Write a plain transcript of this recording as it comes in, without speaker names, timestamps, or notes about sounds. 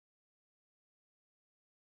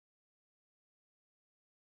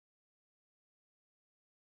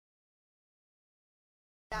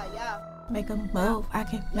Make a move, I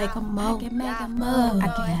can make a move, I can make a move, I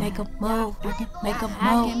can make a move, I can make a move,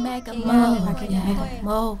 I can make a move,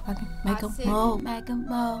 I can make a move,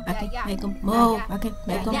 I can make a move, I can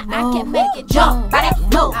make a move, I can make it jump, body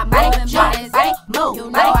move, body jump, body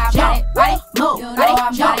move, body jump, body move,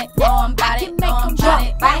 body jump, I can make them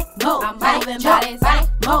jump, body move, body jump, body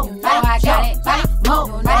move, body jump, body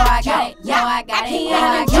move, body jump, yeah, I got it, yeah,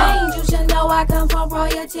 I got it. You should know I come from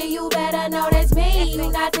royalty, you better know that's me. You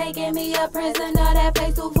not taking me a prisoner, that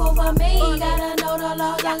place too full for me. Gotta know the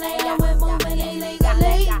laws, I lay them with moving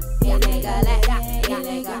illegally. Then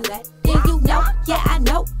you know, yeah I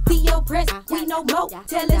know, the oppressed, we no more.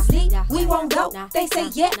 Tell us leave, we won't go. They say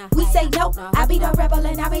yeah, we say no. I be the rebel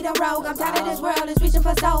and I be the rogue. I'm tired of this world, it's reaching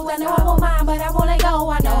for souls. I know I won't mind, but I won't let go.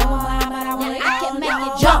 I know I won't mind, but I won't let go. I can make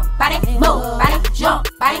it jump, body move, body jump,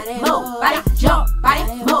 body move, body jump, body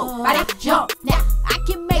move, body jump. Now I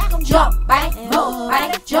can make them jump, body move,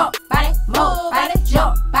 body jump, body move, body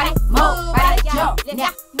jump, body move, body jump.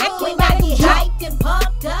 Now I can make them hyped and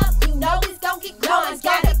pumped up. You know it's gon' get going.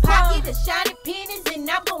 Got a pocket of shiny pennies and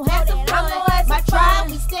I'm gon' have some fun. My tribe,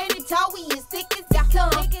 we standing tall, we as thick as they come.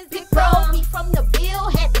 Big rolled me from the bill,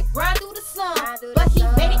 had to grind through the sun. But he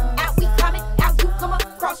made it out, we coming out, you come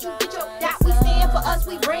across, you get your dot. We stand for us,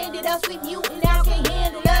 we branded us, we mutant, now can't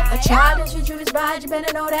handle us. A tribe that's your truest bride, you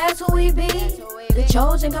better know that's who we be. The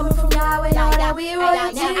chosen coming from Yahweh, know that we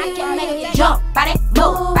royalty. Now I can make it jump, body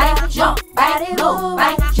move, body jump, body move,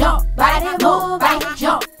 body jump, body move, body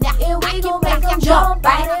jump. Now we gon' make them jump,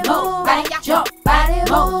 body move, body jump, body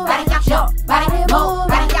move, body jump, body move,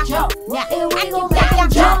 body jump. Now we gon' make them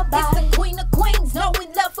jump. It's the queen of queens,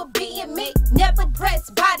 knowing love for being me. Never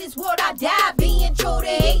pressed by this world, I die being true to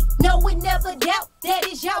he. No one never doubt that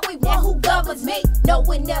is Yahweh, one who governs me. No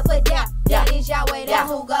one never doubt that is Yahweh, that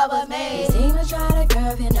who governs me. These demons try to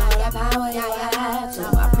curve you, know the power you have.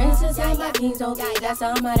 So my princes and my kings don't be that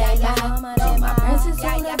some of that life. So my princes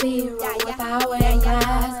soon to be ruled with power and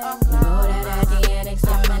guys. You know that at the end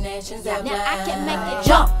exterminations are now I can make it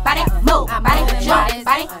jump, body move, body jump,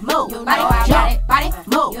 body move, body jump, body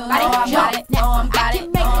move, body jump. Now I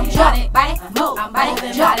can make them jump, body move,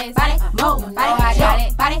 body jump, body move, body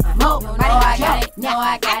jump, body move, body jump. Now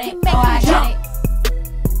I can make them jump.